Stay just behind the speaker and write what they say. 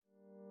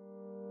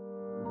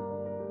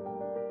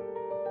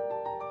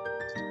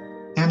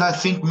And I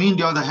think me, on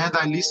the other hand,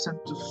 I listen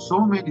to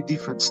so many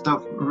different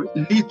stuff,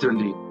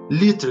 literally,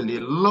 a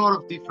lot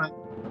of different,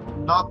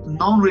 not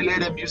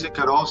non-related music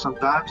at all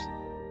sometimes,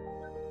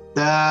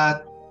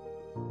 that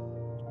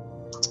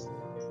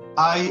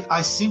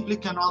I simply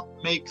cannot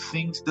make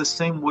things the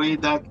same way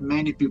that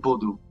many people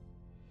do.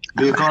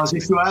 Because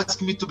if you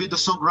ask me to be the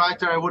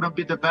songwriter, I wouldn't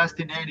be the best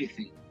in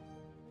anything.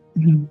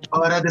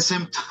 But at the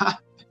same time,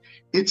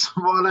 it's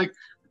more like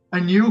a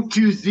new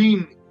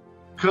cuisine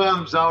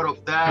comes out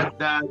of that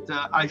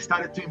I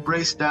started to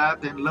embrace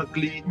that, and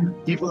luckily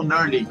even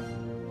early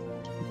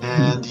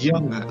and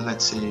younger,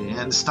 let's say,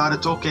 and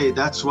started, okay,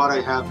 that's what I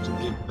have to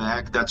give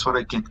back, that's what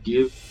I can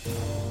give.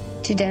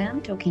 Today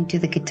I'm talking to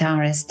the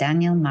guitarist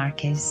Daniel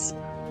Marques.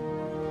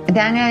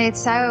 Daniel,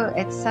 it's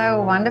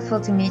so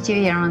wonderful to meet you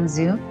here on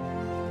Zoom.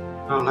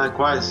 Oh,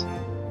 likewise.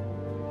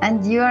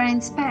 And you are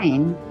in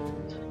Spain?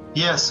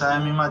 Yes, I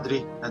am in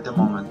Madrid at the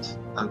moment.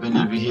 I've been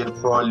living here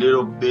for a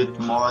little bit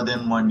more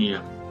than 1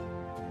 year.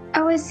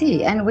 Oh, I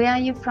see. And where are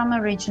you from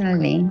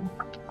originally?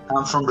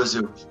 I'm from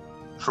Brazil,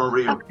 from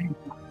Rio. Okay.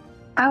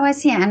 Oh, I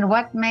see. And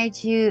what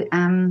made you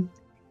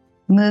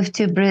move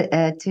to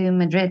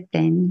Madrid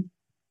then?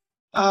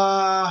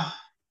 Well,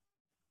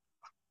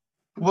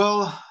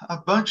 a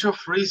bunch of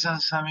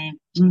reasons. I mean,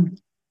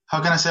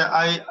 how can I say?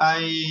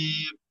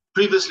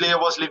 Previously I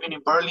was living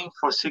in Berlin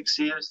for 6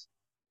 years.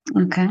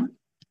 Okay.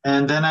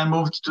 And then I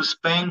moved to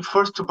Spain,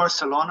 first to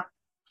Barcelona.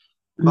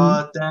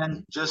 But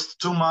then just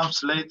 2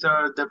 months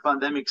later, the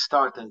pandemic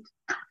started.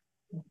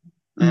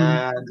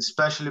 And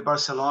especially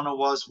Barcelona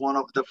was one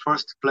of the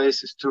first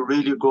places to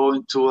really go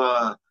into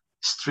a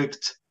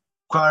strict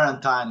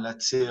quarantine,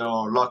 let's say,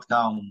 or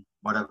lockdown,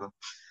 whatever.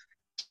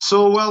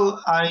 So,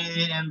 well, I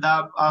end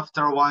up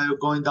after a while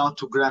going down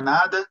to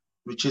Granada,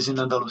 which is in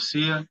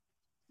Andalusia,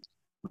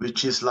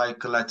 which is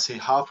like, let's say,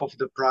 half of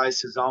the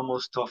price is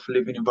almost of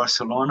living in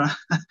Barcelona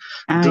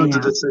due to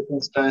the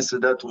circumstances.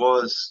 That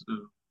was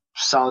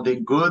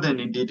sounding good,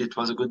 and indeed it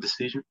was a good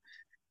decision.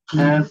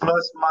 And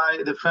plus my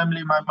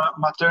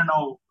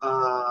maternal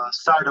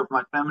side of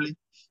my family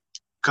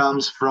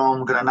comes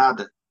from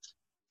Granada.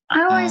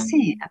 Oh, I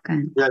see. Okay.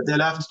 Yeah, they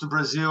left to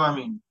Brazil, I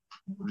mean,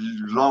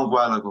 long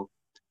while ago.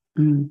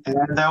 And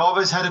I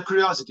always had a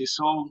curiosity,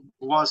 so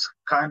it was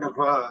kind of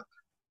a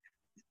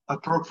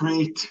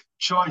appropriate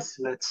choice,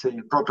 let's say,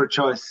 a proper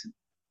choice.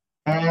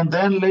 And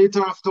then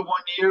later, after 1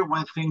 year,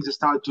 when things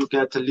started to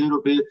get a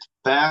little bit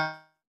back,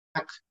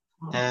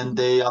 and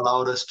they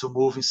allowed us to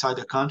move inside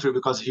the country,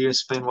 because here in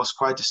Spain was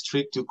quite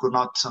strict. You could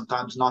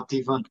sometimes not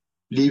even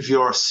leave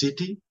your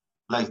city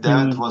like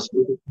that.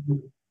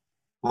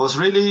 Was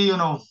really,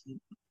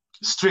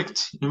 strict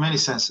in many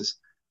senses.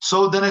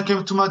 So then I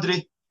came to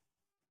Madrid.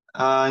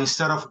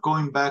 Instead of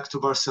going back to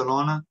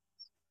Barcelona,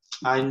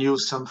 I knew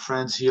some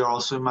friends here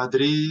also in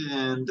Madrid,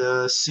 and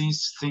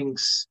since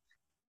things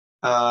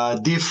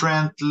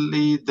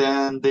differently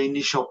than the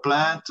initial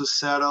plan to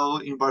settle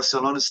in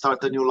Barcelona,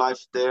 start a new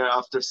life there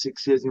after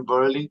 6 years in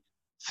Berlin,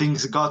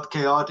 things got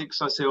chaotic.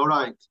 So I say, all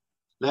right,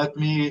 let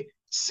me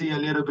see a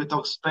little bit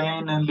of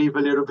Spain and live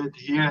a little bit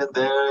here and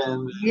there,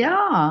 and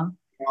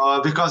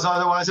because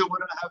otherwise I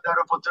wouldn't have that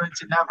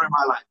opportunity never in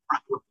my life.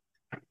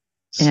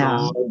 So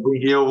I've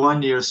been here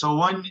 1 year. So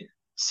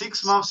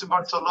 6 months in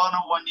Barcelona,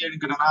 1 year in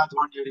Granada,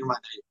 1 year in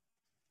Madrid.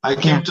 I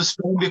came to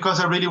Spain because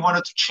I really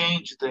wanted to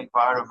change the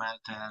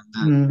environment,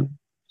 and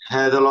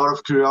had a lot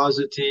of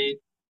curiosity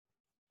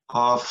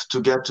to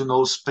get to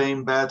know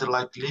Spain better,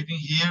 like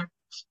living here.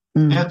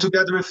 And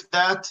together with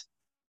that,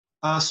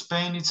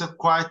 Spain is a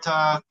quite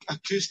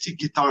acoustic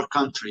guitar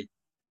country,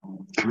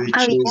 which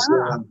is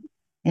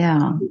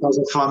because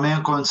of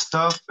flamenco and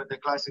stuff, and the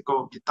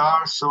classical guitar.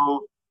 So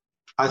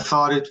I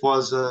thought it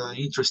was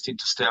interesting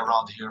to stay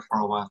around here for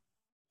a while.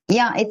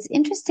 Yeah, it's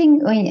interesting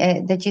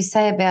that you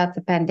say about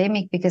the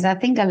pandemic, because I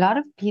think a lot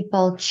of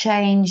people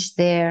change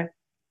their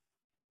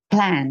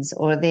plans,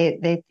 or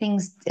their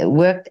things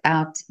worked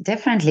out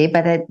differently,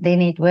 but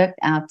then it worked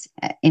out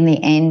in the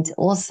end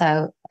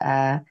also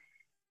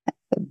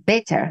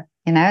better,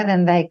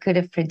 than they could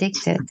have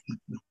predicted.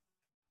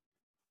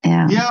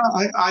 Yeah,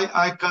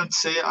 I can't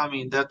say, I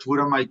mean, that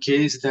wouldn't my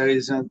case.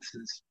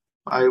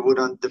 I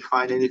wouldn't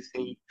define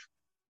anything,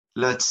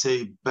 let's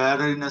say,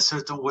 better in a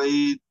certain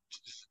way,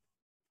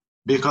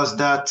 because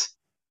that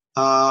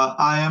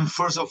I am,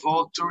 first of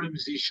all, touring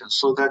musician.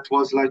 So that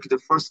was like the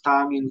first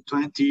time in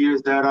 20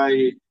 years that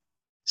I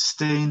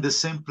stay in the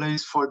same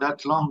place for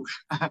that long.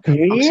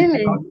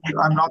 Really?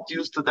 I'm not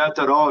used to that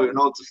at all,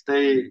 to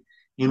stay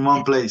in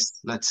one place,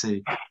 let's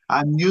say.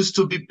 I'm used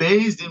to be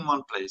based in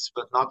one place,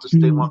 but not to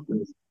stay in one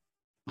place.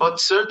 But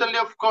certainly,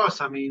 of course,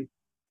 I mean,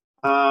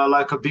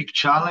 like a big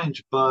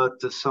challenge, but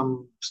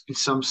in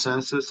some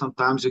senses,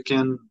 sometimes you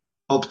can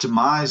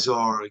optimize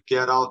or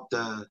get out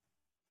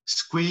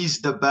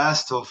squeeze the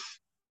best of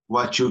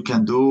what you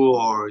can do,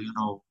 or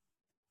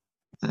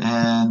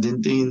and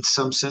in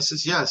some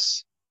senses,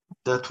 yes,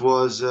 that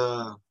was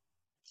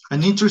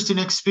an interesting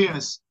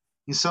experience.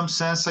 In some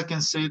sense, I can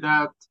say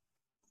that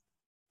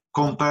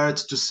compared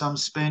to some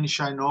Spanish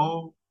I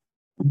know,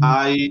 Mhm.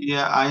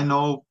 I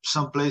know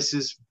some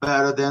places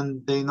better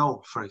than they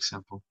know, for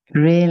example.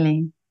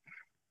 Really?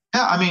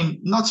 Yeah, I mean,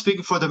 not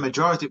speaking for the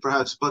majority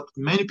perhaps, but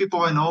many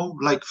people I know,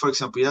 like for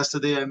example,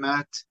 yesterday I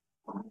met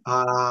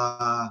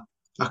uh,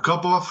 a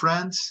couple of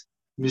friends,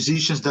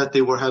 musicians that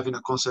they were having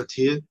a concert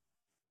here,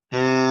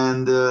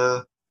 and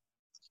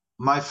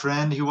my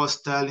friend he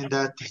was telling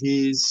that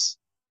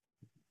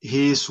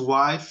his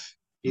wife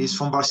is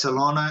from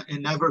Barcelona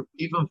and never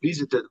even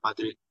visited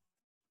Madrid.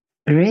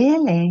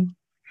 Really?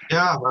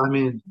 Yeah, I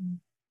mean,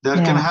 that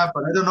can Yeah.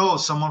 happen. I don't know.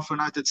 Someone from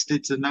United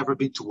States had never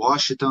been to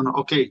Washington.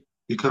 Okay,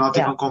 you cannot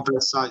Yeah. even compare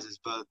sizes,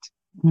 but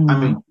I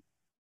Mm. mean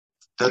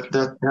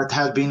that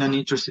had been an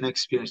interesting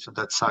experience on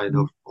that side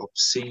Mm. of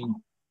seeing.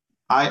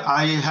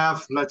 I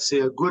have, let's say,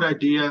 a good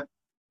idea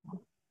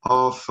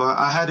of.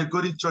 I had a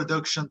good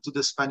introduction to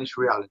the Spanish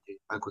reality.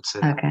 I could say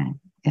that. Okay.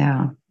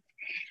 Yeah.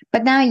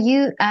 But now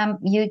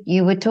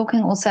you were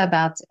talking also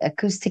about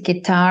acoustic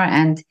guitar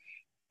and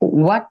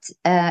what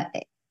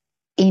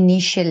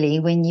initially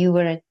when you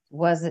were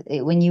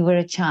when you were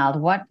a child,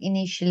 what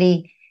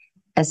initially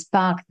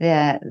sparked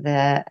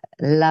the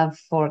love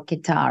for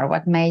guitar?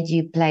 What made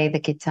you play the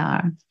guitar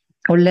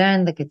or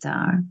learn the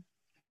guitar?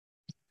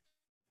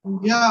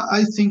 Yeah,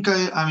 I think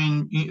I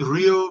mean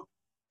Rio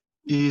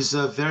is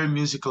a very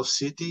musical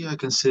city. I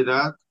can say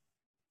that,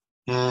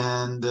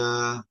 and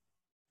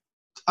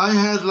I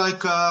had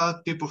like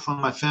people from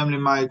my family,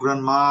 my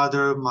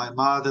grandmother, my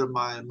mother,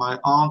 my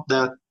aunt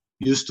that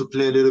used to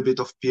play a little bit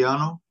of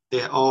piano.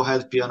 They all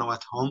had piano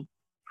at home.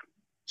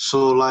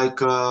 So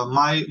like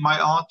my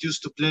aunt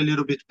used to play a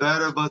little bit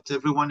better, but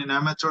everyone in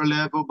amateur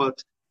level,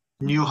 but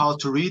knew how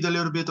to read a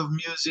little bit of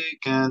music.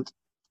 And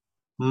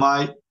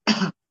my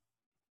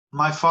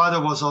my father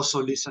was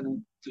also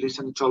listening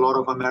to a lot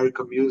of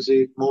American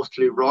music,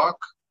 mostly rock,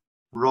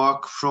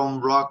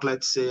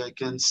 let's say I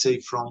can say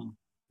from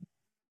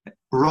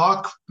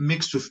rock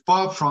mixed with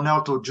pop, from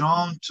Elton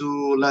John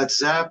to Led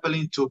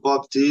Zeppelin to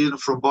Bob Dylan,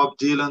 from Bob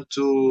Dylan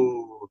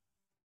to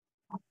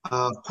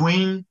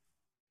Queen.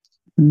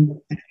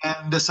 Mm.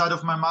 And the side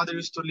of my mother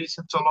used to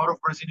listen to a lot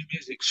of Brazilian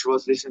music. She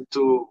was listening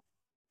to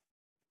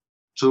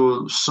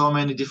so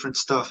many different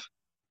stuff.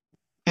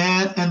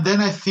 And then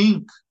I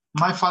think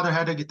my father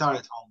had a guitar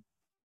at home.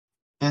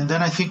 And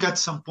then I think at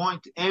some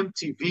point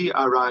MTV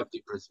arrived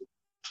in Brazil.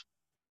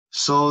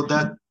 So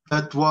that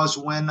was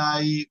when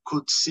I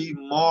could see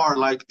more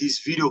like these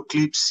video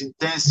clips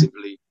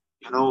intensively,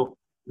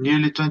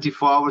 nearly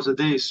 24 hours a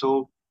day.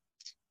 So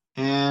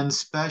and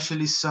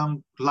especially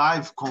some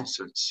live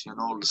concerts,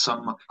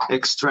 some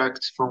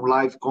extracts from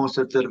live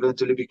concerts that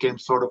eventually became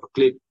sort of a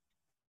clip.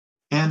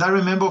 And I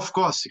remember, of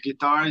course,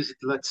 guitar is,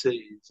 let's say,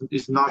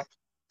 is not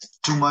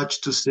too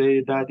much to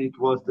say that it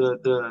was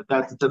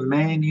the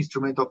main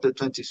instrument of the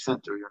 20th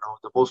century,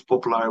 the most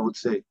popular, I would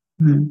say.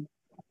 Mm.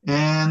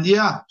 And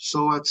yeah,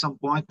 so at some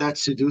point that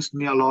seduced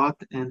me a lot,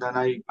 and then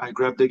I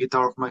grabbed the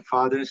guitar of my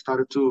father and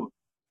started to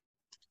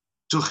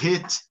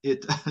hit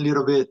it a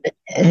little bit,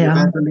 and Yeah.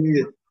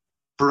 eventually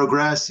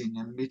progressing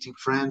and meeting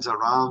friends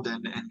around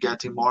and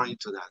getting more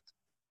into that.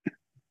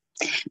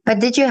 But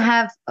did you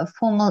have a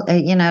formal,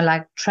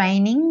 like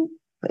training?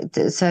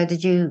 So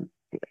did you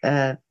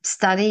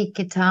study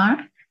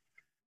guitar?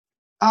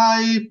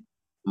 I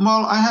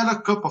I had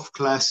a couple of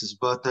classes,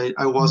 but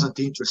I wasn't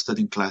interested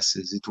in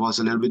classes. It was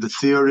a little bit of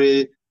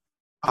theory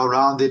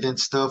around it and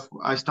stuff.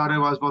 I started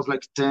when I was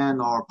like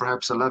 10 or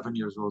perhaps 11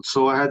 years old.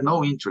 So I had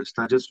no interest.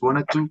 I just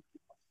wanted to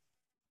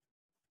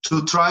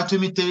try to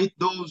imitate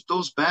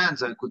those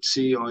bands I could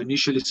see, or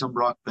initially some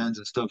rock bands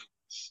and stuff.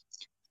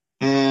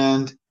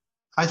 And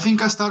I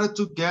think I started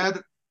to get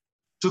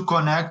to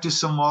connect to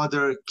some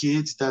other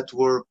kids that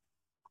were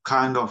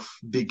kind of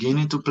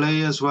beginning to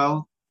play as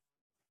well.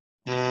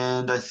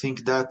 And I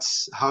think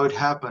that's how it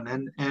happened.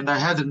 And I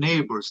had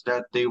neighbors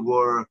that they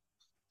were,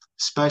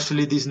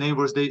 especially these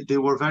neighbors, they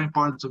were very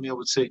important to me, I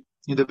would say,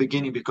 in the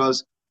beginning,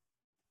 because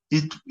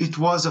it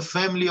was a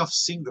family of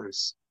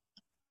singers.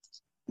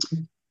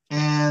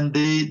 And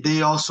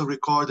they also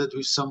recorded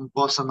with some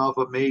bossa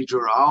nova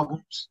major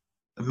albums,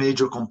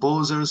 major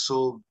composers.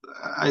 So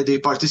they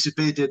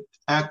participated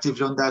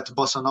actively on that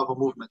bossa nova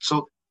movement.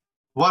 So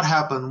what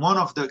happened? One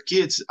of the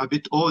kids, a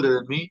bit older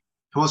than me,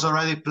 he was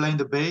already playing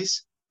the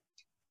bass.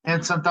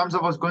 And sometimes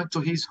I was going to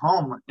his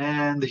home,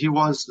 and he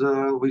was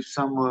with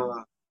some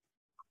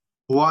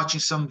watching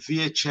some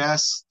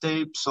VHS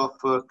tapes of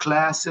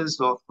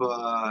classes of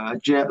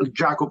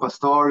Jaco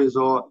Pastorius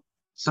or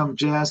some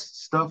jazz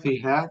stuff he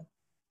had.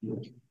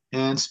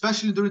 And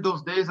especially during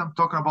those days, I'm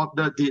talking about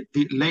the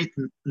late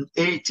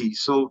 80s.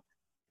 So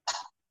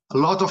a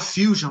lot of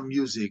fusion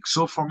music.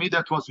 So for me,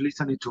 that was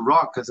listening to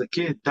rock as a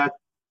kid. That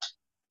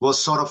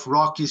was sort of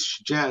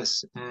rockish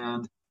jazz.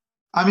 And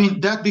I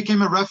mean, that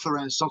became a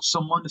reference of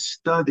someone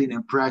studying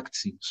and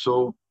practicing.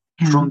 So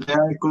Yeah. from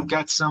there, I could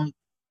get some,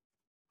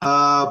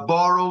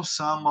 borrow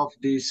some of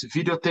these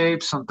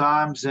videotapes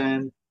sometimes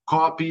and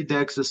copy the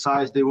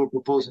exercise they were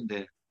proposing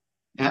there.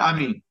 And I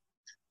mean,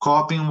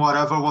 copying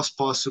whatever was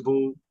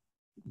possible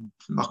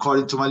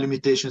according to my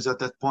limitations at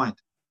that point.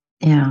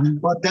 Yeah.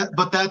 But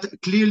that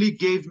clearly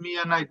gave me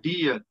an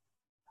idea.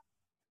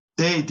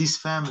 This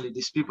family,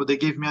 these people, they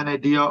gave me an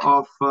idea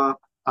of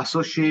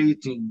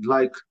associating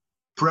like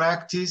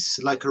practice,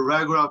 like a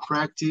regular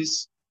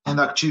practice, and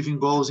achieving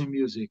goals in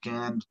music,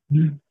 and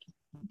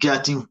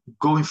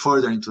going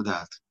further into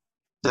that.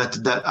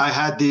 That I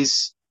had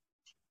this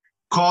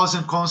cause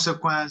and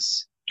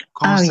consequence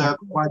concept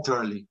quite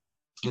early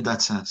in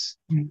that sense.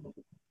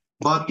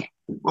 But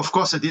of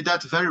course, I did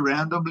that very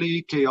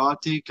randomly,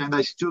 chaotic, and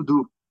I still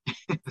do.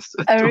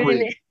 Oh,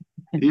 really?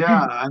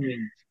 Yeah, I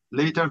mean,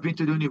 later I've been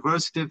to the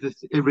university,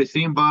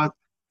 everything, but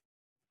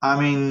I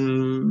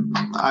mean,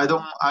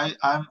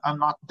 I'm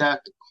not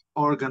that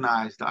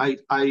organized.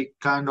 I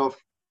kind of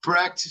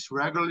practice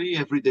regularly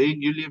every day,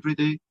 nearly every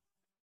day,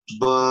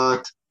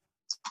 but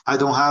I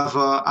don't have.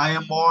 I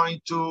am more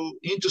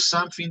into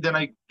something than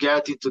I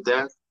get into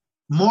that.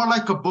 More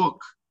like a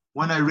book.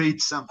 When I read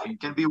something,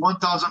 it can be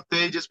 1,000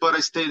 pages, but I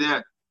stay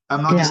there.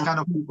 I'm not this kind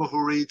of people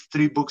who read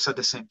 3 books at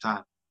the same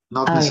time.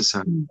 Not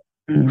necessarily.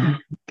 Mm.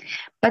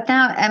 But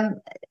now,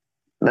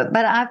 but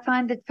I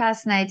find it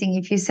fascinating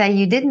if you say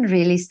you didn't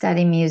really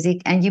study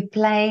music and you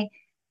play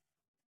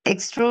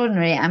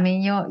extraordinary. I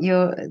mean,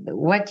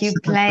 what you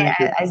play,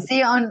 I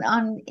see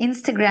on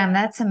Instagram.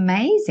 That's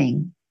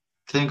amazing.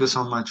 Thank you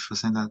so much for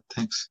saying that.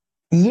 Thanks.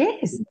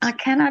 Yes, I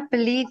cannot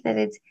believe that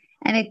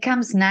it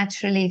comes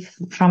naturally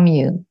from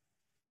you.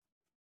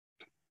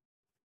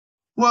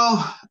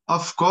 Well,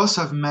 of course,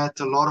 I've met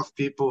a lot of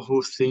people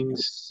who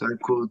things I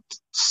could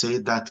say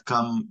that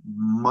come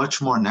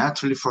much more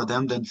naturally for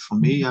them than for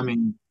me. I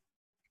mean,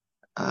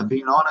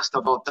 being honest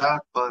about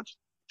that, but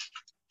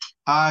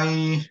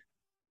I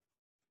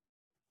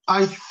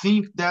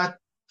think that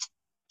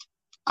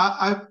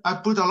I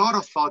put a lot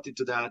of thought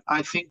into that.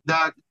 I think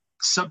that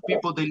some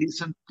people, they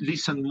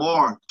listen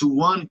more to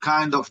one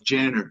kind of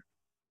genre,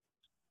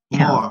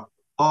 more,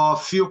 or a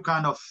few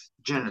kind of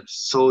genres,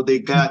 so they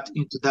get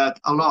into that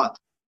a lot.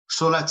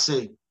 So let's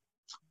say,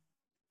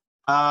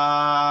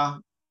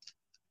 for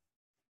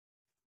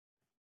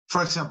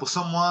example,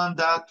 someone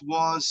that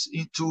was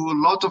into a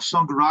lot of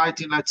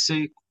songwriting, let's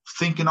say,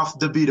 thinking of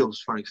the Beatles,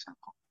 for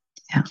example.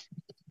 Yeah.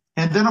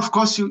 And then, of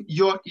course,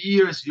 your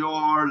ears,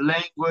 your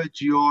language,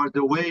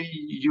 the way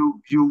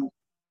you,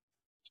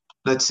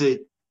 let's say,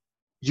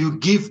 you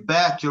give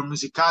back your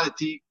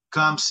musicality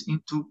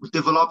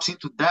develops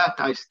into that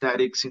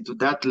aesthetics, into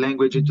that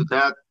language, into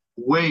that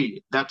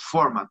way, that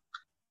format.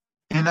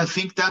 And I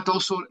think that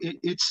also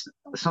it's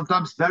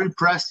sometimes very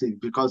impressive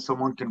because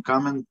someone can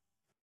come and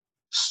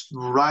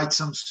write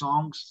some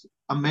songs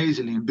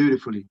amazingly and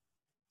beautifully.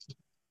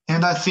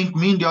 And I think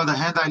me, on the other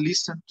hand, I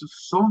listen to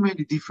so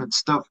many different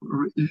stuff,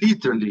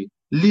 literally,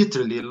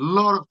 a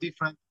lot of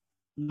different,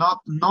 not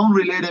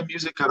non-related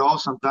music at all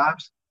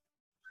sometimes,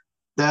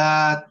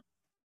 that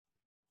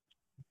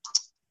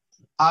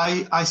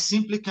I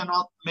simply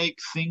cannot make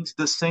things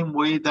the same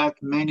way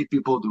that many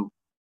people do.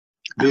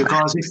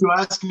 Because if you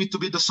ask me to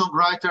be the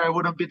songwriter, I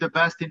wouldn't be the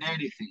best in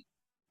anything.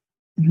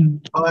 Mm-hmm.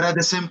 But at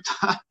the same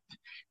time,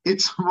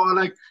 it's more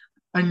like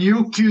a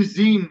new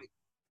cuisine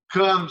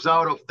comes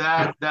out of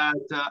that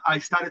I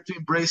started to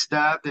embrace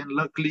that, and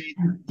luckily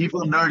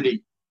even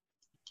early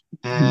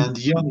and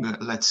younger,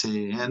 let's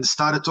say, and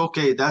started,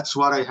 okay, that's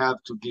what I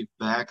have to give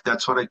back.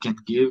 That's what I can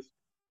give.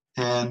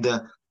 And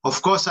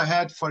of course, I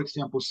had, for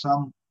example,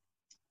 some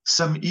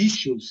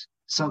issues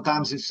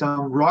sometimes in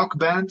some rock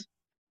band,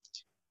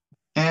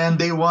 and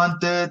they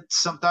wanted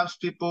sometimes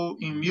people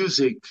in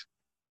music,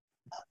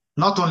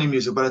 not only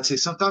music, but I'd say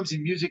sometimes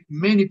in music,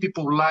 many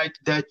people like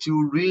that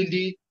you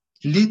really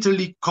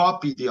literally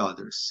copy the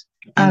others.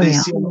 And they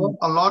see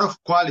a lot of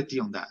quality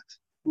on that.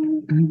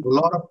 Mm-hmm.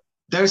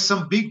 There's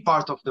some big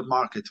part of the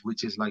market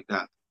which is like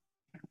that.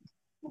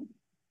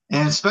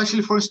 And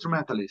especially for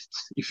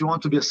instrumentalists, if you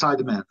want to be a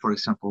sideman, for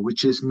example,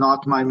 which is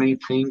not my main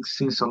thing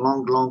since a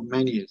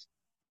many years.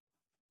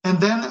 And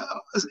then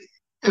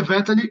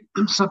eventually,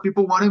 some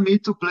people wanted me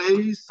to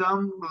play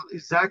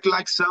exactly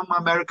like some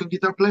American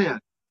guitar player,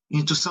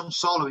 into some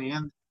soloing.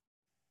 And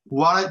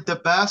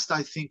the best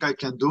I think I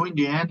can do in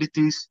the end, it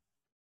is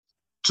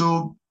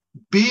to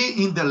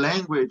be in the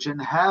language and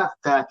have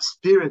that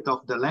spirit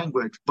of the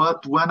language.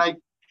 But when I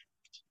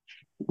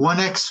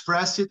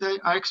express it,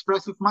 I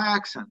express with my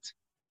accent,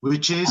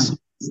 which is,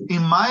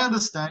 in my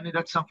understanding,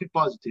 that's something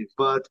positive.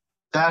 But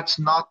that's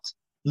not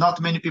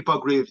many people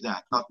agree with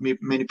that. Not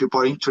many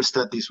people are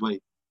interested this way.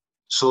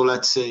 So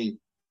let's say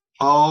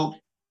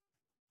all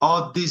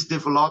this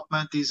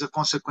development is a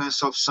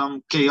consequence of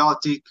some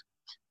chaotic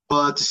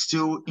but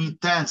still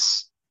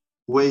intense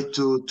way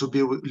to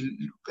be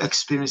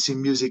experiencing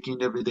music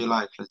in everyday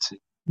life, let's say.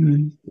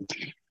 Mm.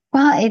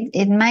 Well,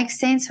 it makes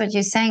sense what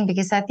you're saying,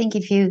 because I think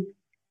if you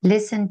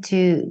listen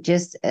to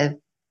just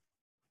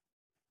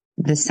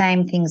the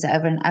same things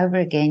over and over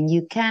again,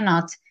 you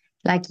cannot,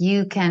 like,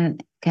 you can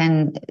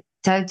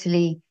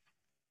totally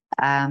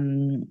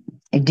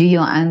do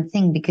your own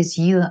thing, because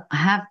you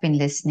have been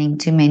listening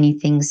to many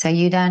things, so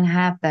you don't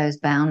have those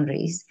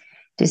boundaries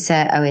to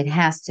say, oh, it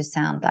has to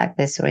sound like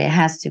this or it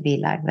has to be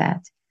like that.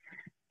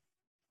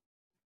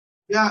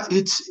 Yeah,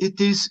 it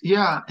is.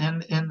 Yeah,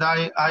 and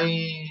I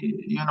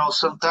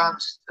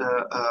sometimes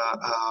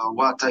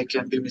what I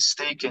can be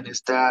mistaken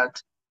is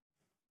that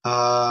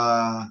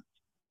uh,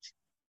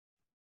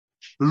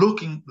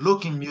 looking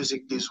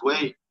music this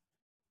way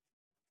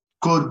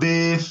could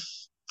be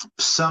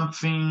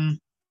something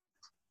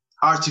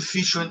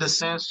artificial in the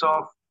sense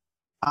of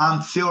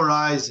I'm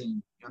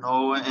theorizing,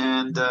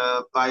 and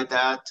by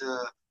that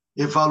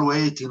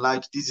evaluating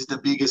like this is the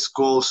biggest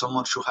goal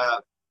someone should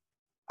have.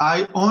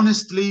 I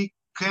honestly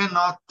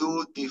cannot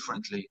do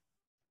differently,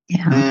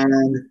 Yeah.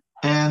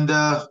 and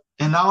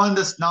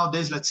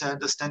nowadays, let's say, I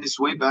understand this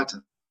way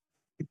better.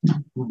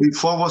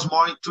 Before was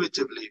more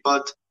intuitively,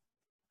 but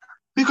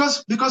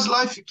because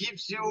life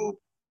gives you,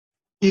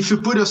 if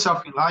you put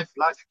yourself in life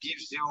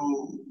gives you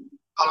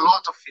a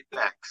lot of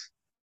feedback,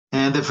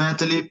 and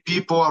eventually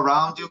people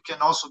around you can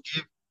also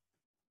give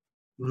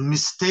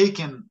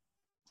mistaken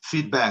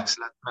feedbacks.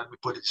 Let me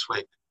put it this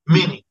way.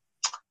 Meaning,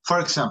 for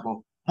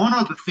example, one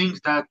of the things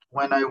that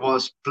when I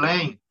was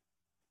playing,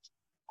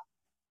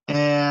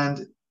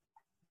 and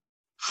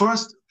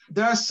first,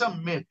 there are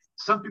some myths.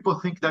 Some people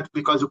think that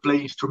because you play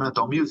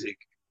instrumental music,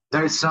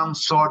 there is some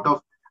sort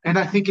of, and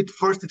I think it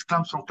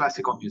comes from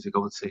classical music, I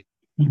would say.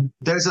 Mhm.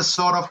 There's a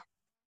sort of,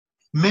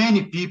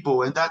 many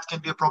people, and that can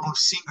be a problem with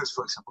singers,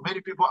 for example.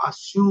 Many people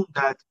assume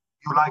that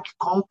you like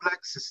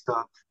complex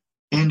stuff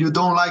and you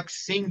don't like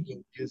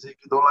singing music,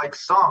 you don't like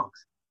songs,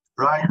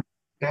 right?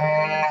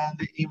 And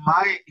in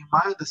my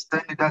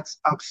understanding, it's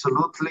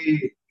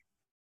absolutely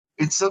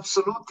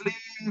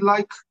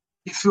like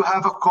if you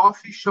have a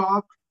coffee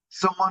shop,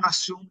 someone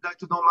assumes that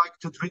you don't like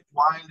to drink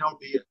wine or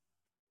beer.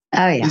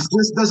 Oh It yeah.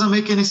 just doesn't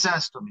make any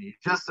sense to me.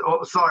 Just,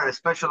 oh, sorry, I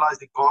specialize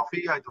in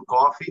coffee. I do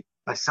coffee.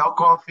 I sell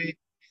coffee.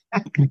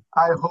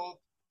 I hope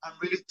I'm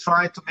really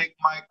trying to make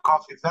my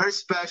coffee very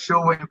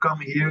special. When you come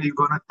here, you're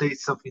gonna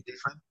taste something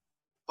different.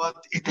 But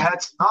it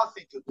has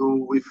nothing to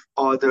do with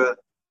other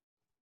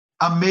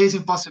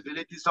amazing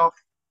possibilities of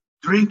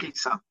drinking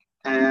something.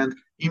 And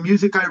in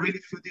music, I really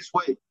feel this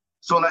way.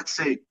 So let's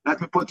say, let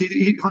me put it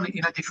even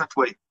in a different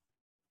way.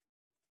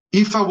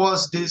 If I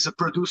was this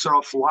producer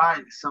of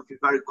wine, something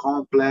very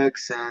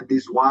complex, and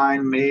this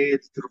wine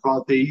made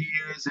throughout the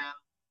years, and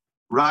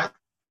right,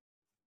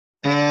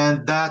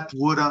 and that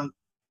wouldn't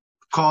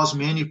cause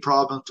me any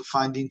problem to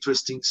find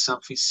interesting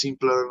something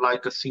simpler,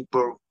 like a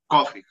simple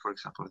coffee, for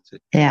example. Let's say.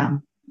 Yeah.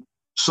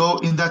 So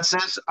in that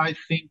sense, I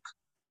think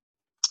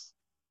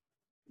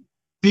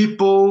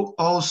people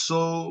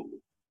also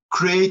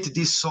create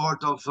this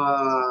sort of,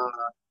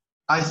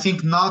 I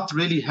think, not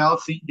really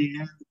healthy in the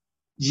end,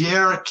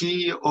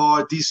 hierarchy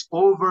or this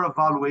over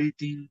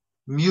evaluating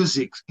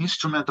music,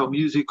 instrumental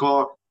music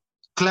or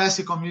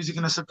classical music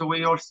in a certain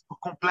way, or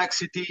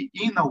complexity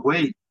in a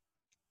way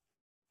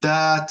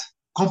that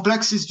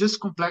complex is just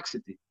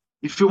complexity.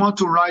 If you want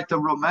to write a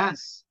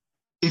romance,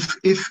 if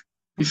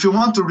you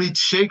want to read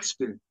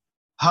Shakespeare,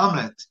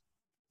 Hamlet,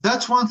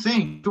 that's one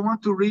thing. If you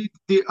want to read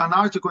an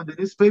article in the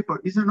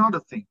newspaper, is another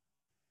thing.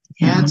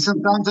 Yeah. And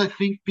sometimes I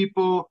think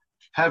people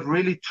have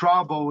really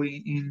trouble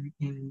in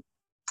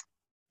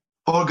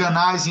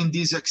organizing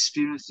these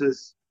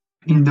experiences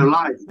in their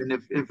life,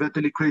 and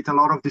eventually create a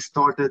lot of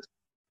distorted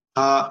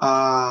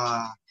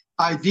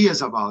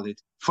ideas about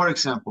it. For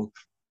example,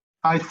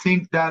 I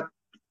think that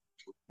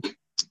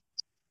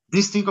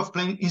this thing of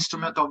playing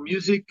instrumental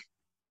music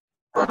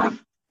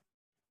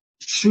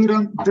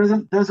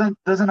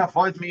doesn't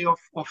avoid me of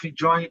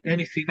enjoying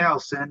anything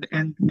else, and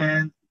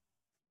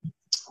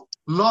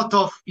lot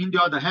of, in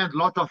the other hand,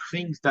 lot of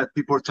things that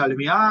people are telling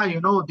me,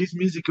 this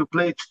music you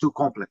play, it's too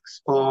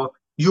complex, or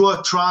you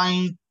are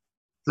trying,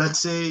 let's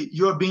say,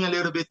 you're being a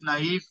little bit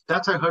naive.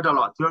 That I heard a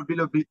lot. You're a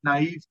little bit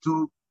naive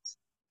to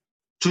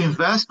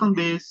invest on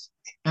this,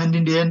 and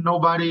in the end,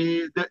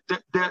 nobody,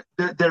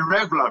 the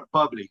regular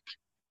public,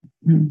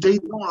 they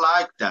don't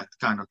like that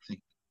kind of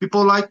thing.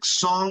 People like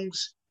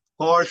songs,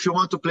 or if you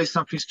want to play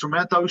something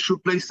instrumental, you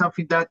should play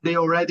something that they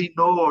already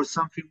know or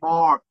something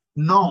more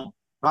known,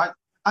 right?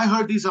 I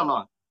heard this a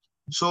lot.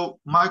 So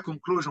my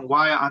conclusion,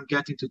 why I'm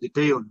getting to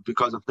detail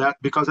because of that,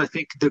 because I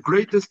think the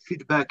greatest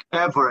feedback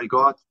ever I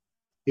got,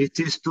 it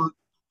is to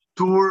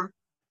tour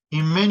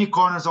in many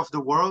corners of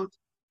the world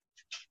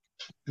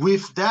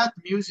with that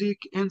music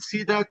and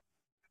see that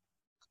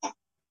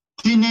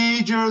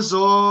teenagers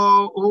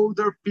or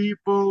older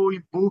people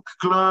in book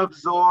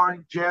clubs or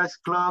in jazz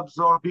clubs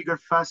or bigger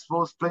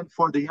festivals playing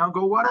for the young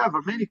or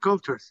whatever, many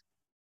cultures.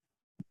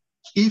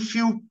 If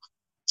you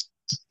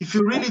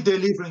really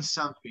delivering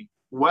something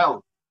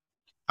well,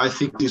 I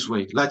think this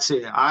way. Let's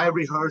say I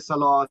rehearse a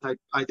lot,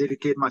 I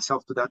dedicate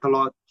myself to that a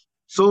lot.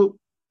 So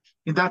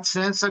in that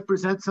sense, I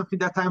present something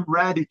that I'm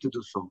ready to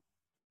do so.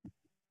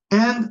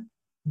 And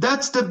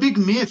that's the big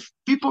myth.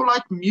 People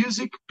like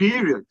music,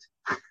 period.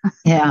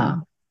 Yeah.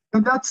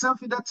 And that's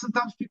something that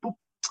sometimes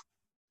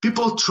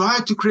people try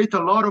to create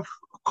a lot of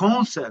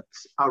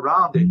concepts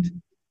around it,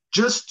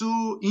 just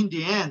to, in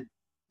the end,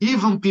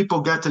 even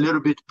people get a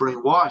little bit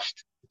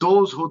brainwashed,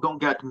 those who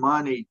don't get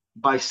money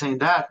by saying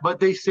that, but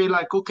they say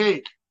like,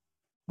 okay,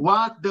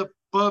 what the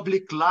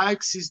public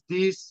likes is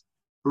this,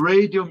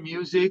 radio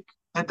music,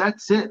 and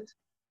that's it.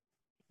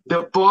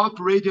 The pop,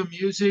 radio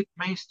music,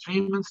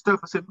 mainstream and stuff.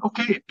 I said,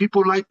 okay,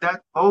 people like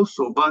that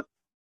also, but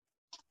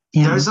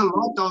there's a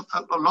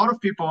lot of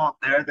people out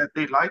there that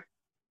they like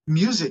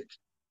music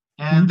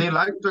and they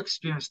like to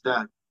experience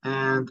that.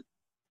 And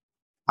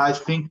I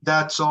think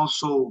that's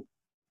also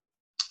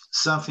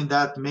something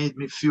that made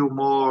me feel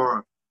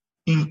more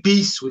in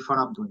peace with what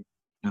I'm doing,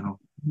 you know.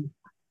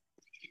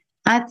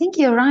 I think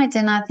you're right,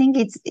 and I think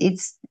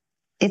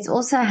it's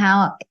also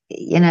how,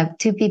 you know,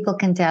 two people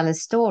can tell a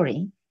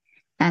story,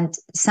 and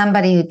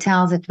somebody who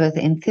tells it with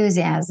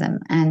enthusiasm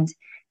and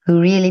who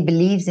really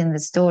believes in the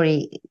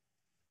story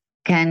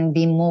can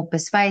be more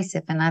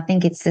persuasive. And I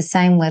think it's the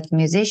same with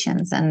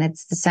musicians, and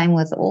it's the same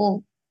with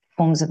all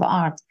forms of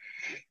art,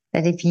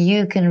 that if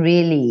you can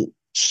really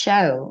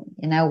show,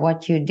 you know,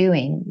 what you're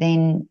doing,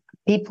 then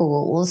people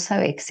will also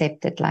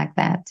accept it like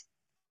that.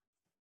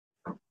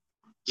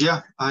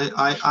 Yeah,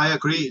 I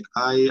agree.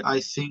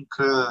 I think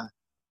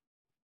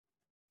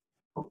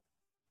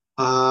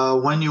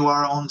when you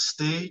are on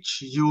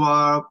stage,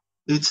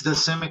 it's the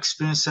same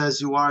experience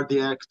as you are the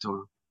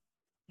actor.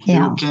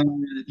 Yeah.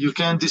 You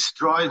can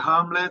destroy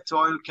Hamlet,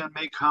 or you can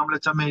make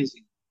Hamlet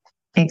amazing.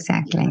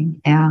 Exactly.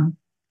 Yeah.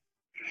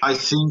 I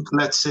think,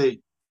 let's say,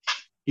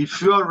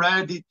 if you are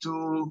ready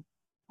to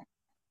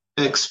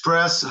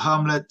express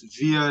Hamlet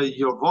via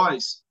your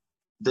voice,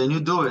 then you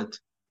do it.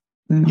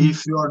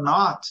 If you are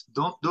not,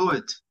 don't do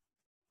it.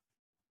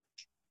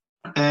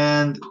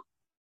 And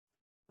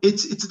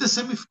it's the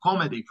same with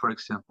comedy, for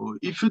example.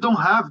 If you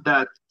don't have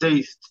that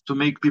taste to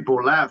make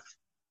people laugh,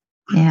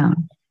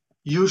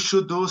 you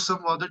should do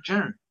some other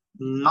genre,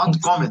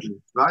 not comedy,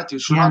 right? You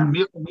should not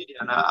be a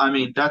comedian. I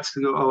mean, that's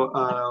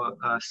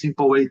a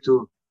simple way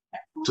to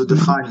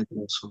define it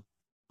also.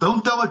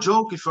 Don't tell a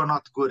joke if you're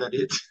not good at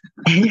it.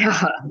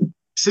 Yeah.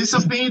 Say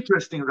something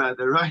interesting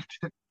rather, right?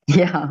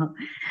 Yeah.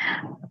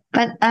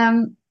 But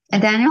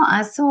Daniel,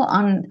 I saw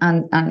on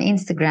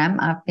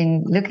Instagram, I've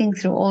been looking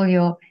through all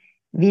your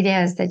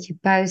videos that you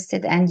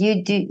posted, and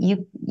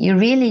you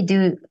really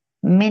do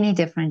many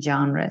different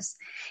genres.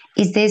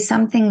 Is there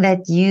something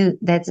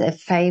that's a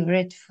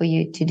favorite for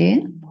you to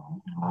do?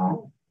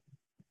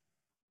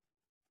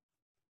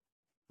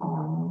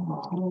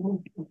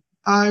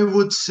 I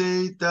would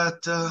say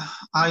that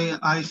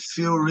I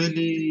feel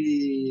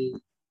really,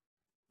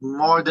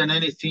 more than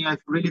anything, I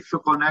really feel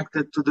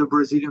connected to the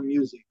Brazilian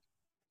music.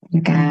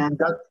 Okay. And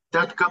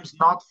that comes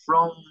not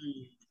from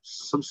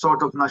some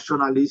sort of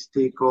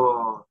nationalistic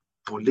or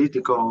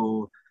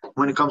political,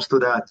 when it comes to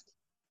that.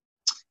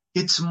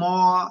 It's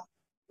more,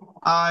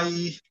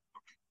 I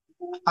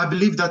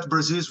believe that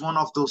Brazil is one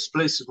of those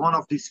places, one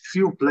of these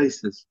few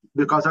places,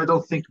 because I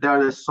don't think there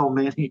are so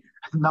many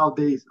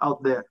nowadays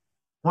out there.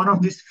 One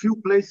of these few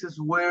places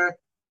where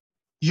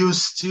you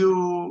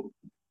still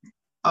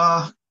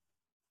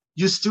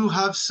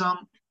have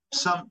some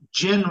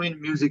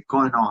genuine music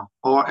going on,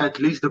 or at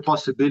least the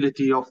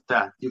possibility of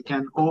that. You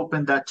can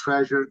open that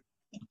treasure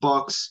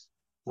box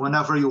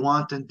whenever you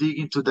want and dig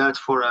into that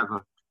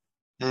forever.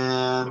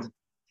 And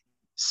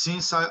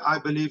since I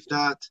believe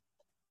that,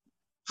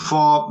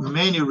 for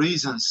many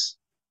reasons,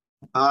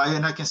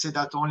 and I can say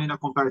that only in a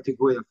comparative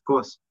way, of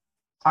course,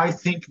 I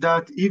think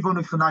that even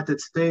if United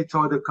States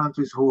or other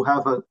countries who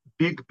have a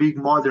big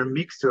modern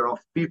mixture of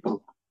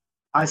people,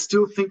 I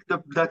still think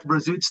that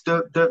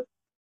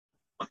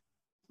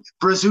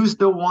Brazil's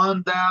the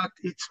one that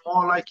it's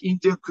more like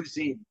Indian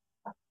cuisine.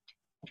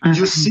 Okay.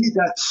 You see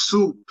that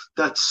soup,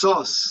 that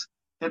sauce,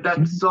 and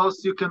that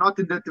sauce, you cannot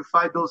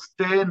identify those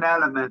 10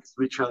 elements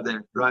which are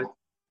there, right?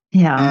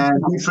 Yeah.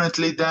 And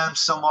differently than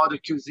some other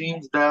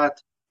cuisines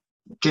that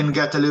can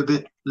get a little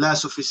bit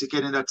less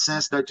sophisticated in that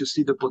sense, that you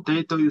see the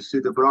potato, you see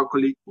the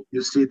broccoli,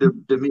 you see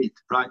the meat,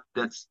 right?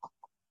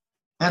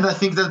 And I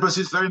think that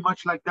Brazil is very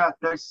much like that.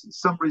 There's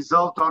some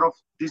result out of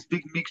this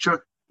big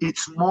mixture.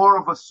 It's more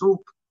of a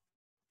soup.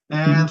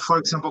 And for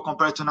example,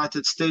 compared to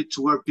United States,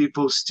 where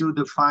people still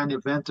define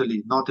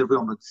eventually, not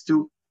everyone, but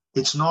still,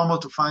 it's normal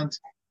to find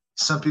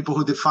some people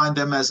who define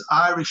them as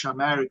Irish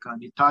American,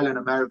 Italian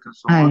American,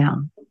 so on.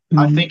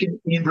 Yeah. I think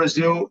in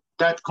Brazil,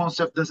 that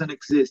concept doesn't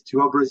exist.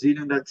 You are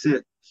Brazilian, that's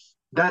it.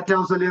 That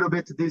tells a little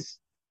bit this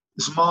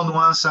small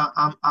nuance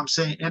I'm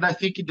saying. And I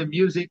think in the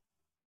music,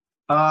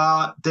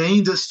 the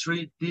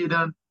industry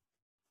didn't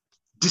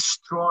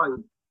destroy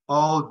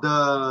all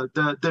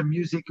the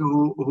music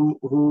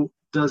who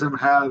doesn't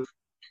have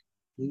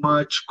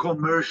much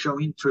commercial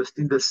interest,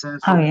 in the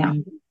sense of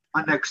being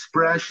an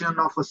expression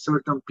of a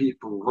certain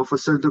people, of a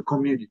certain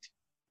community.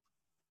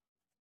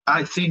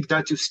 I think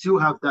that you still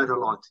have that a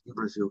lot in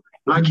Brazil.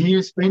 Like here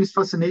in Spain, it's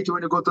fascinating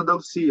when you go to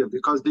Andalusia,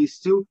 because they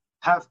still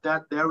have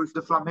that there with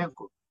the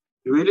flamenco.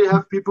 You really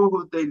have people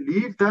who, they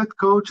leave that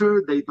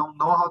culture, they don't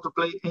know how to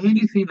play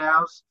anything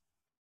else.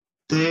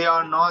 They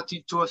are not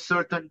into a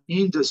certain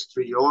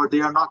industry, or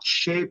they are not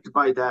shaped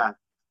by that,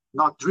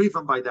 not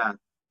driven by that.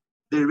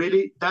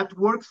 That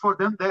works for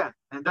them there,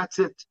 and that's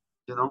it,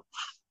 you know?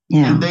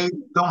 Yeah. And they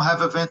don't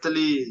have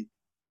eventually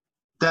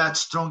that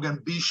strong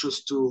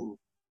ambitions to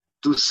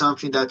do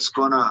something that's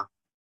gonna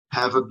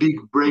have a big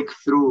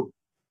breakthrough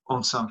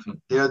on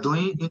something. They are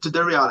doing into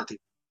their reality.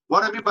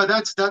 What I mean by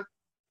that is that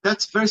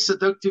that's very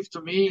seductive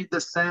to me in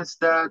the sense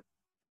that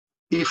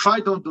if I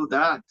don't do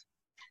that,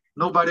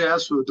 nobody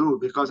else will do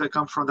because I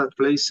come from that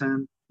place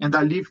and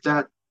I live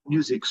that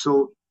music.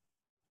 So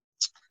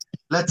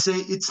let's say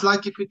it's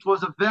like if it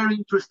was a very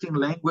interesting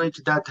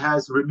language that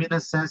has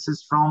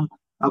reminiscences from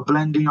a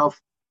blending of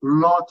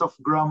lot of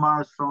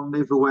grammars from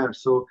everywhere.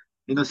 So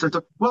in a sort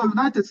of, well,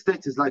 United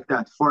States is like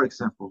that, for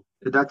example.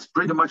 That's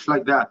pretty much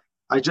like that.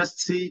 I just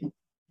see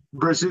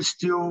Brazil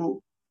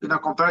still, in a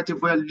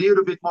comparative way, a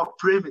little bit more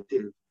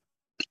primitive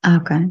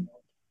Okay.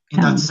 in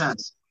that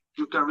sense.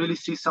 You can really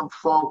see some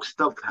folk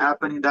stuff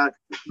happening that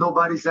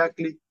nobody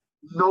exactly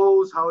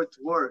knows how it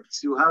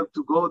works. You have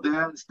to go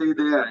there and stay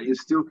there. You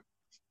still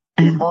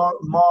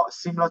more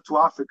similar to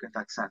Africa in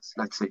that sense,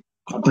 let's say.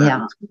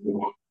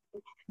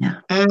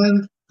 Yeah.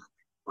 And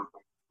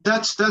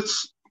that's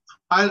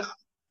I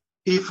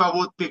if I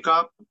would pick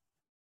up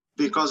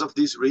because of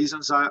these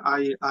reasons,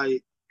 I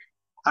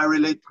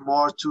relate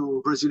more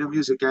to Brazilian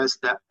music as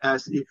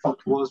if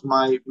it was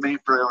my main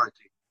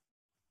priority.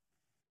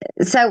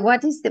 So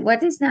what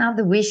is now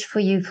the wish for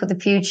you for the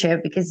future?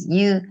 Because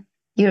you're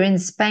in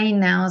Spain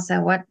now,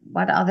 so what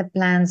are the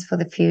plans for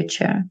the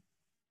future?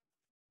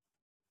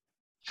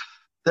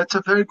 That's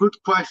a very good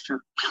question.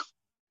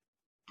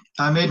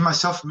 I made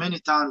myself many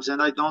times,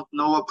 and I don't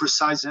know a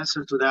precise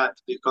answer to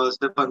that because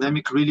the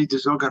pandemic really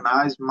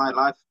disorganized my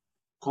life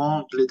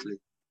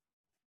completely.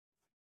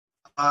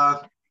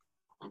 And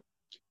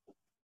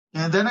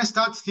then I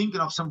started thinking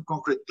of some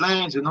concrete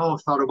plans,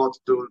 thought about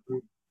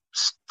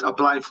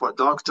applying for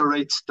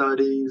doctorate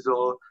studies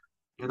or,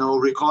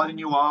 recording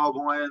new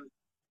album and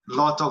a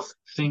lot of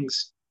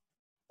things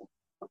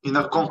in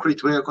a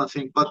concrete way I can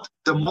think. But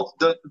the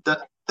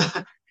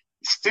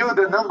still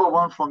the number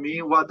one for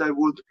me, what I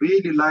would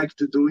really like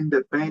to do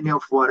independent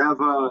of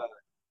whatever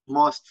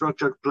more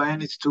structured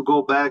plan is to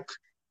go back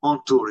on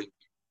touring.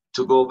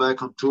 To go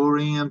back on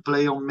touring and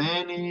play on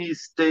many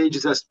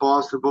stages as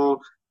possible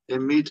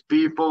and meet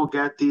people,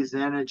 get this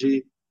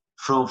energy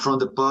from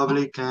the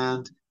public.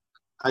 And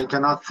I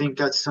cannot think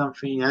at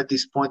something at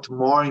this point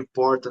more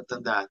important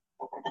than that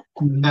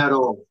at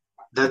all.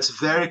 That's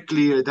very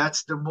clear.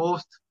 That's the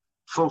most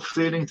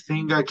fulfilling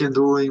thing I can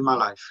do in my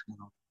life.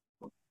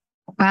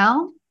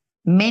 Well,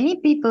 many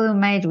people who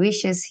made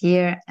wishes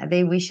here,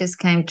 their wishes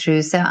came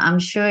true. So I'm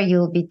sure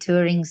you'll be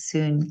touring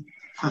soon.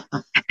 I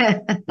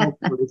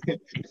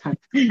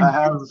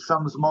have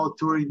some small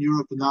tour in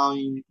Europe now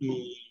in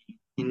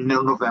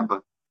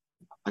November.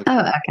 Oh,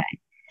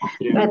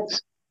 okay.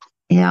 But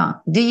yeah,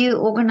 do you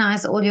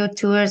organize all your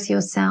tours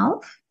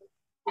yourself?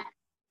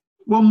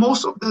 Well,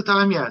 most of the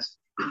time, yes.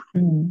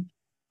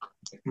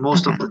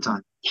 Most Okay. of the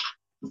time.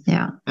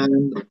 Yeah.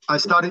 And I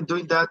started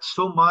doing that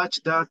so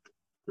much that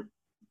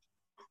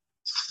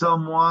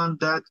someone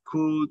that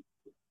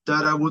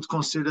I would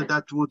consider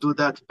that would do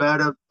that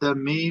better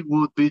than me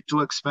would be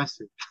too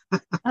expensive. Oh,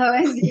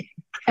 I see.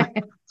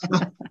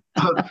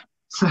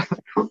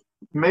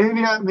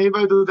 Maybe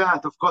I do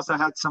that. Of course, I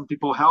had some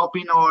people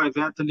helping, or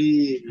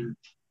eventually,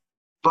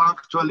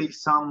 punctually,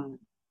 some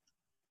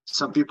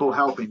people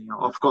helping.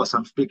 Of course,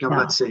 I'm speaking,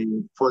 let's say,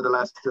 for the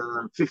last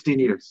 15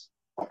 years.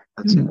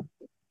 That's it.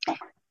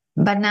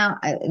 But now,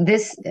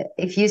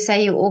 if you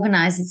say you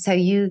organize it, so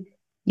you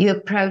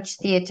approach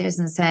theaters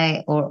and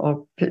say,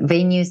 or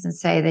venues and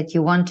say that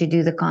you want to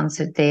do the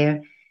concert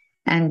there,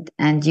 and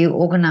you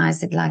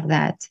organize it like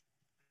that.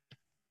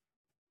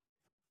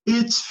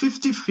 It's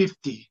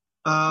 50-50.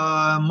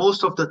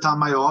 Most of the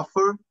time I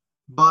offer,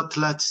 but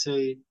let's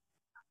say,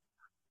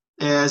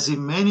 as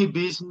in many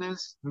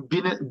businesses,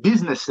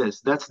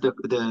 that's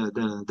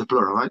the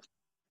plural, right?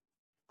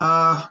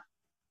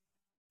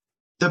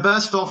 The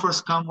best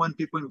offers come when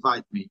people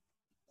invite me.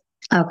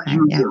 Okay.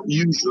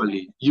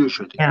 Usually.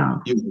 Yeah.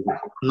 Usually.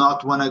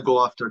 Not when I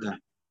go after them.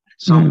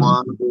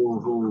 Someone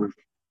who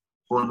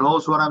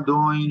knows what I'm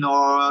doing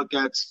or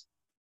gets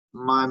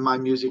my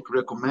music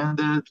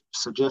recommended,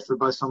 suggested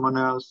by someone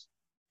else.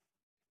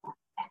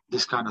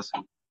 This kind of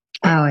thing.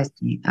 Oh, I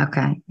see.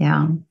 Okay.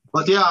 Yeah.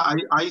 But yeah,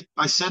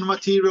 I send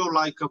material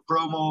like a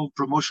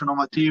promotional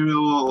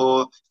material,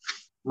 or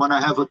when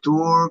I have a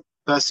tour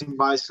passing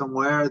by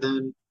somewhere,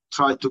 then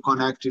try to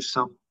connect with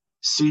some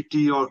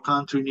city or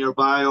country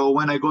nearby. Or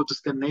when I go to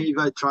Scandinavia,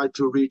 I try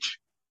to reach,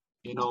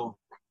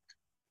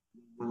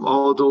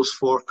 all those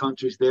 4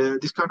 countries there,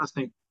 this kind of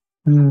thing.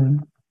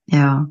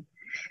 Yeah.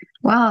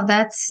 Well,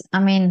 that's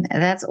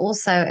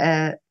also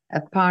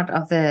a part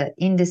of the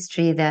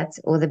industry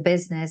or the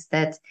business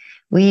that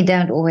we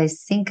don't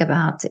always think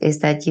about, is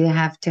that you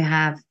have to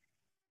have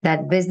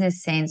that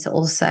business sense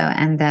also,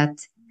 and that,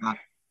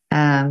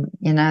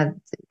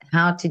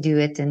 how to do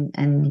it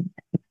and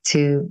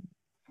to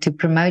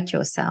promote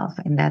yourself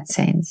in that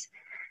sense.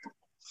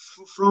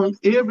 From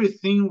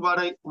everything, what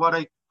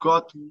I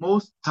got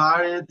most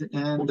tired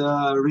and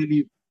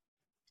really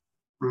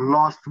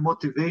lost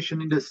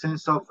motivation in the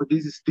sense of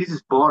this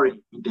is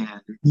boring in the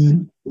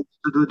end. It's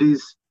to do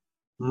this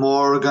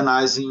more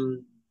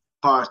organizing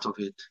part of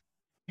it.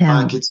 Yeah.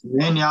 Like it's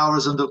many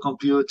hours on the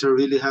computer,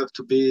 really have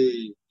to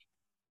be,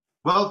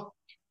 well,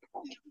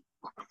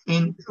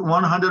 in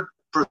 100%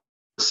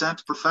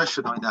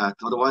 professional in that.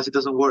 Otherwise it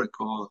doesn't work.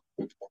 Or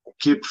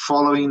keep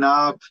following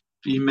up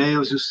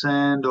emails you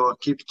send or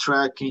keep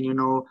tracking,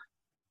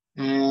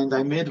 And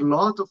I made a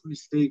lot of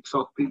mistakes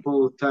of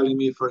people telling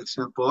me, for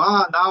example,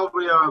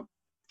 now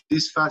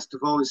this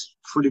festival is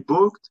fully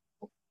booked,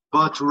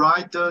 but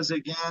write us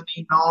again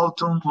in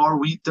autumn or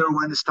winter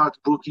when you start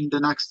booking the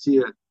next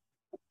year.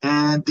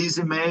 And this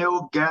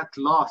email get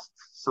lost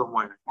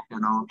somewhere,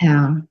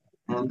 Yeah.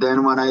 And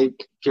then when I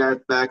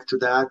get back to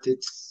that,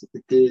 it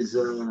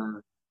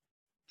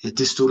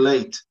is too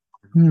late.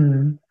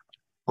 Hmm.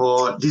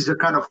 Or this is a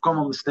kind of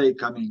common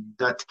mistake. I mean,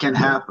 that can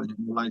happen.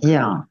 Like,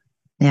 Yeah.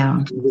 Yeah.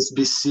 you can just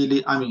be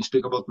silly. I mean,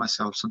 speak about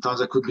myself.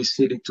 Sometimes I could be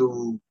silly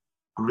to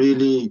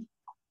really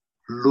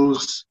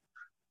lose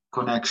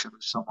connection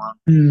with someone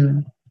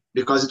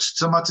because it's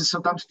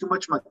sometimes too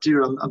much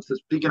material. I'm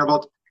speaking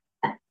about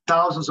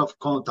thousands of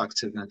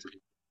contacts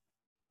eventually,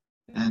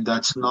 and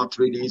that's not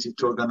really easy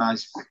to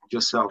organize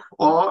yourself.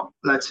 Or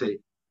let's say,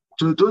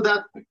 to do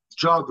that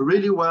job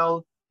really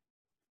well,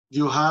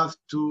 you have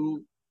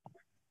to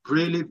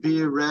really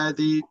be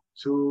ready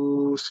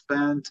to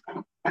spend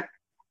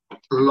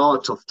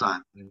lots of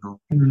time.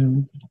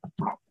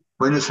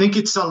 When you think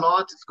it's a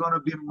lot, it's going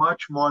to be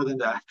much more than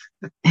that.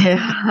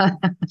 Yeah.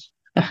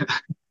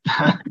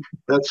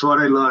 That's what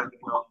I learned,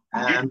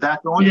 and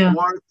that only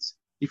works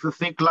if you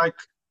think like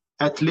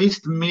at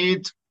least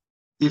mid,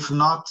 if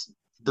not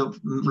the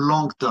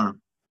long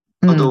term.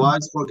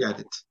 Otherwise, forget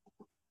it.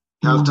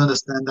 You have to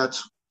understand that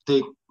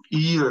take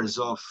years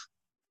of.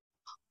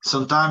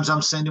 Sometimes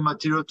I'm sending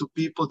material to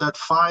people that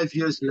 5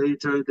 years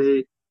later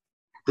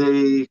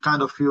they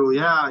kind of feel,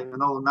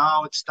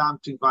 now it's time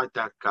to invite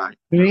that guy.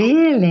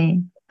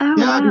 Really? Oh,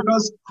 yeah, wow.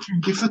 because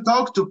if you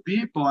talk to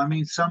people, I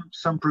mean,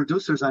 some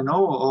producers I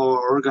know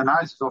or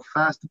organizers of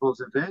festivals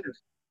and venues,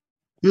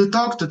 you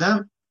talk to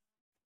them.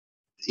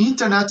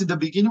 Internet in the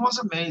beginning was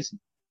amazing.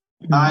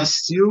 I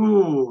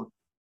still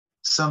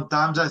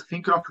sometimes I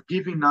think of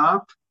giving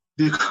up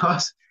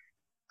because,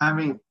 I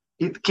mean,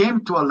 it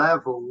came to a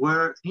level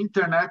where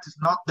internet is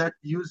not that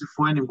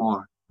useful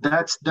anymore.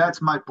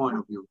 That's my point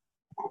of view.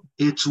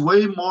 It's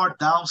way more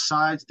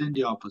downsides than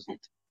the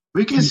opposite.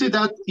 We can see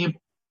that in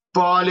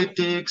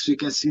politics. We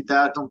can see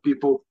that on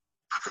people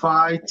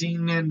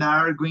fighting and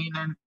arguing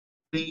and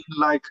being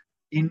like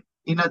in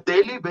a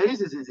daily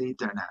basis in the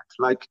internet.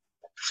 Like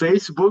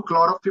Facebook, a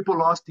lot of people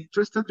lost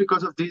interest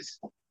because of this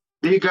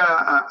big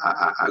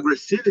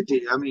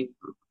aggressivity. I mean,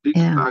 big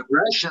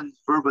aggression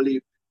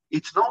verbally.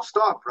 It's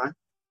nonstop, right?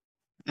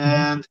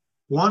 And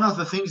one of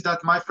the things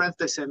that my friends,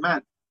 they say,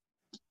 man,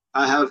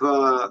 I have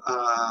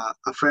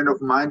a friend of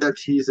mine that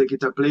he's a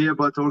guitar player,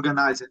 but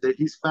organizing that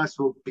his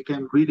festival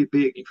became really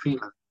big in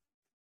Finland.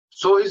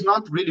 So he's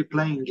not really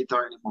playing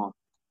guitar anymore.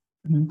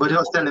 But he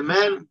was telling,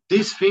 man,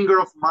 this finger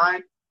of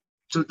mine,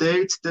 today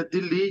it's the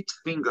delete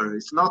finger.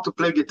 It's not to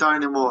play guitar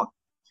anymore.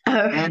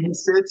 And he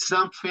said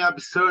something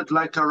absurd,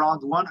 like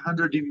around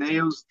 100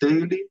 emails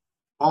daily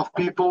of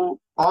people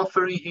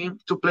offering him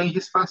to play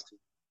his festival.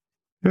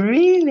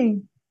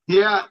 Really?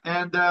 Yeah,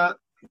 and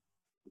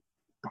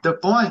the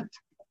point,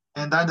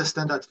 and I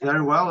understand that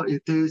very well,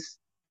 it is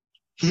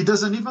he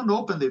doesn't even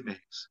open the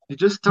emails. He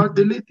just start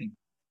deleting.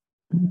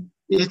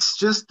 It's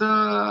just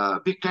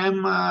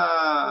became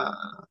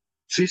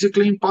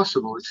physically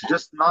impossible. It's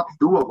just not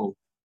doable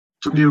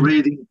to be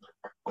reading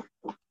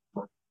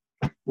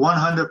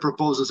 100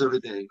 proposals every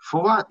day.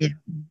 For what?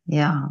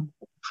 Yeah.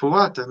 For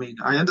what? I mean,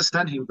 I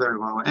understand him very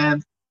well.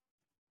 And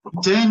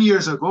 10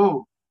 years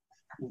ago,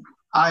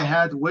 I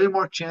had way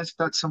more chance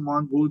that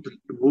someone would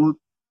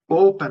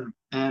open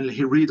and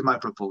he read my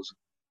proposal.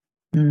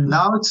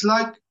 Now it's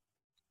like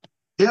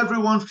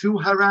everyone feel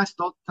harassed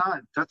all the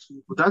time.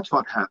 That's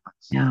what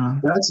happens.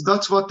 Yeah.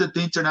 That's what the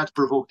internet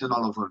provoked in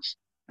all of us.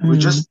 We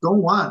just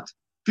don't want.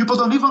 People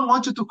don't even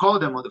want you to call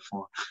them on the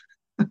phone.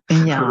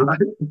 Yeah. Right?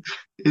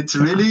 It's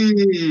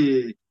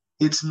really,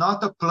 it's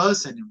not a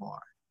plus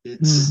anymore.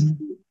 It's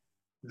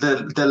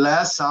the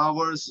less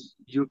hours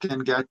you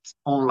can get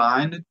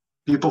online,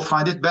 people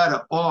find it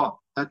better. Or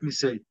let me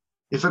say,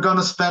 if you're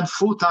gonna spend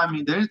full time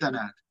in the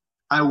internet,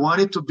 I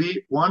want it to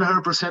be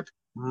 100%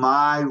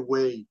 my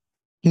way.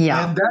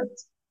 Yeah. And that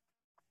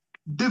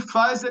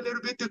defies a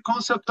little bit the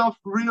concept of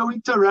real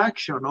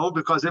interaction,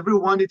 because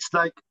everyone, it's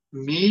like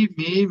me,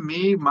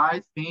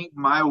 my thing,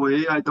 my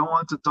way. I don't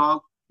want to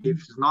talk if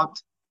it's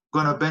not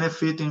going to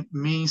benefit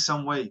me in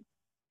some way.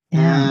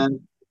 Yeah. And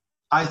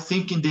I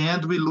think in the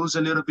end, we lose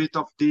a little bit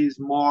of this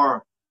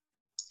more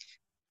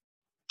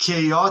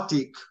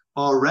chaotic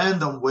or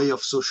random way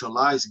of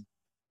socializing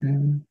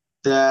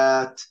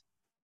that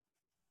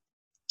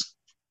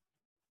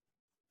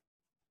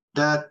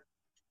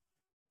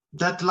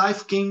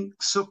life can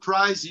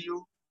surprise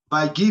you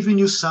by giving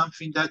you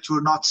something that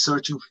you're not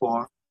searching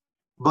for,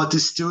 but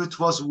still it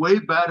was way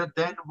better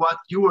than what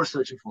you were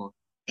searching for.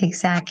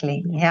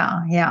 Exactly. Yeah.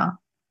 Yeah.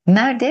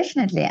 No,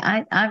 definitely.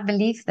 I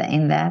believe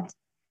in that.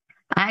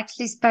 I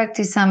actually spoke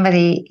to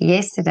somebody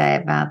yesterday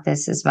about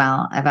this as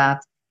well, about,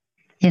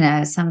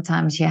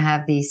 sometimes you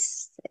have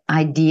these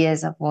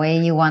ideas of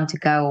where you want to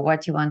go or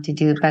what you want to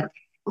do, but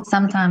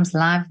sometimes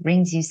life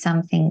brings you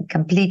something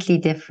completely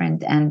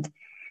different and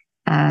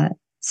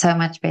so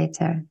much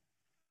better.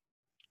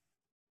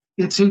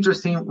 It's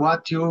interesting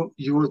what you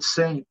would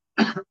say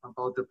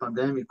about the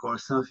pandemic or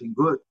something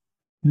good.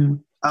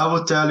 I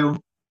will tell you,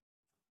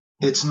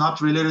 it's not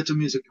related to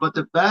music, but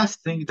the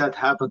best thing that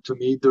happened to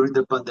me during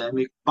the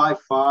pandemic by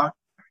far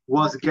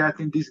was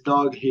getting this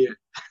dog here.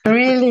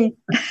 Really?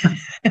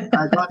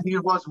 I got here,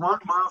 it was 1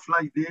 month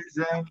like this,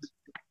 and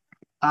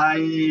I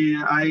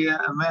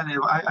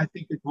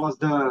think it was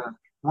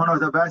one of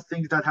the best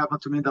things that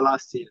happened to me in the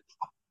last year.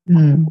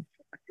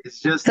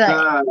 It's just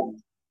so,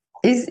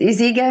 is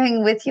he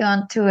going with you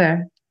on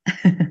tour?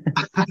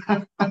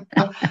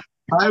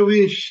 I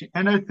wish,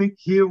 and I think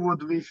he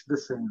would wish the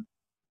same.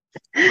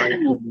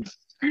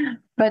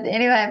 But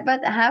anyway,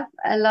 have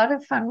a lot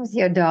of fun with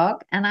your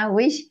dog, and I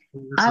wish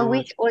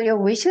all your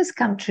wishes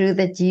come true,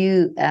 that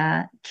you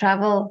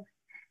travel,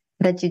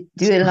 that you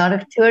do a lot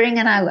of touring,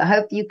 and I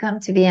hope you come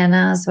to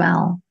Vienna as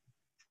well.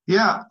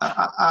 Yeah,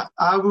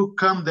 I will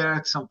come there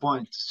at some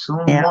point,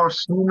 more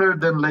sooner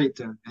than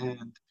later,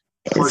 and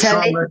for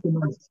sure.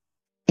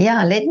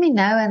 Let me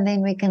know, and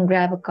then we can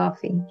grab a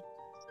coffee.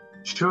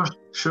 Sure.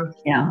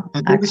 Yeah.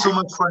 And thank you so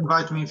much for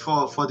inviting me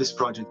for this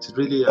project. It's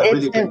really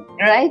a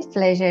great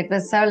pleasure. It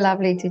was so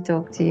lovely to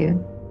talk to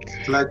you.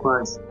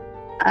 Likewise.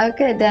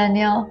 Okay,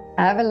 Daniel.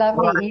 Have a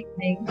lovely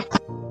evening.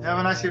 Have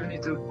a nice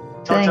evening too.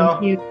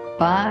 Thank you.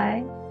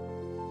 Bye.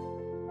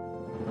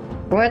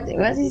 What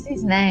is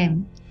his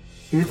name?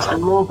 It's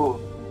Lobo.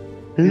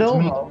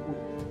 Lobo.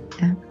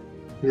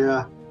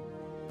 Yeah.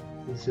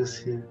 He's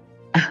just here.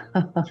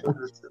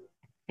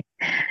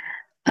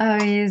 Oh,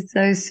 he's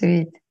so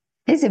sweet.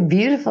 He's a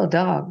beautiful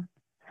dog.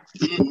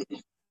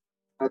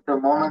 At the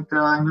moment,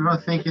 I'm even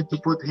thinking to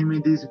put him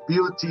in this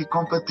beauty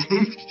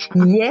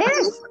competition.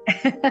 Yes.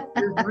 He's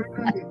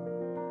really